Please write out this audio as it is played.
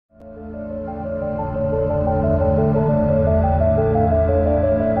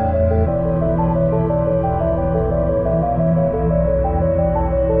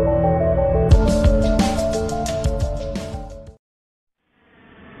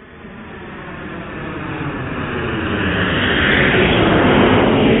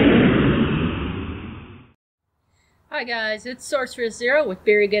Hi guys, it's Sorceress Zero with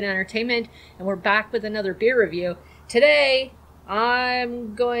Very Good Entertainment, and we're back with another beer review. Today,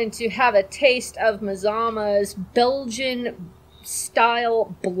 I'm going to have a taste of Mazama's Belgian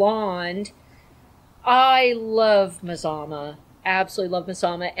Style Blonde. I love Mazama, absolutely love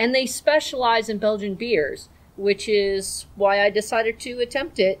Mazama, and they specialize in Belgian beers, which is why I decided to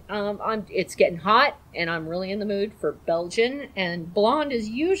attempt it. It's getting hot, and I'm really in the mood for Belgian, and Blonde is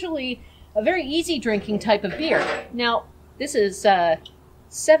usually a very easy drinking type of beer. Now, this is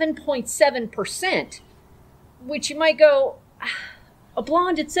 7.7%, which you might go, a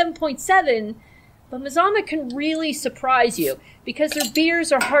blonde at 7.7, but Mazama can really surprise you because their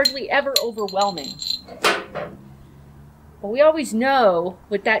beers are hardly ever overwhelming. But we always know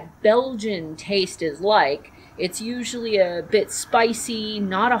what that Belgian taste is like. It's usually a bit spicy,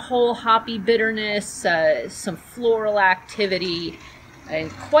 not a whole hoppy bitterness, some floral activity,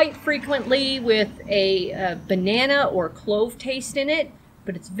 and quite frequently with a banana or clove taste in it,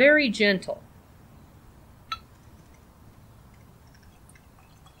 but it's very gentle.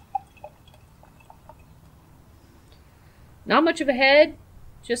 Not much of a head,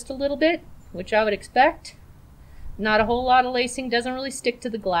 just a little bit, which I would expect. Not a whole lot of lacing, doesn't really stick to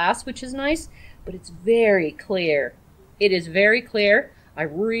the glass, which is nice, but it's very clear. It is very clear. I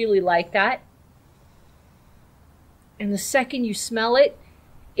really like that. And the second you smell it,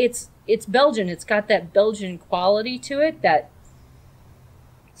 it's Belgian. It's got that Belgian quality to it, that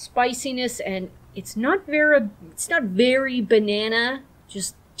spiciness, and it's not very banana,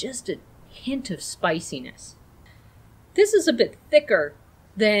 just a hint of spiciness. This is a bit thicker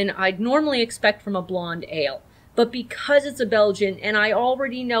than I'd normally expect from a blonde ale, but because it's a Belgian and I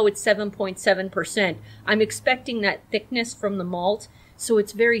already know it's 7.7%, I'm expecting that thickness from the malt, so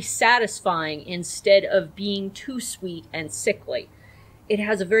it's very satisfying instead of being too sweet and sickly. It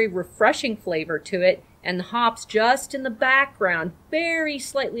has a very refreshing flavor to it, and the hops just in the background, very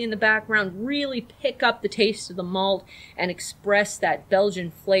slightly in the background, really pick up the taste of the malt and express that Belgian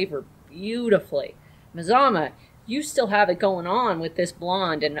flavor beautifully. Mazama, you still have it going on with this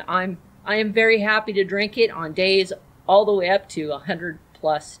blonde, and I am very happy to drink it on days all the way up to 100+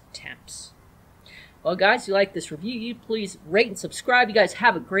 temps. Well guys, if you like this review, you please rate and subscribe. You guys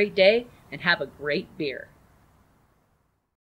have a great day and have a great beer.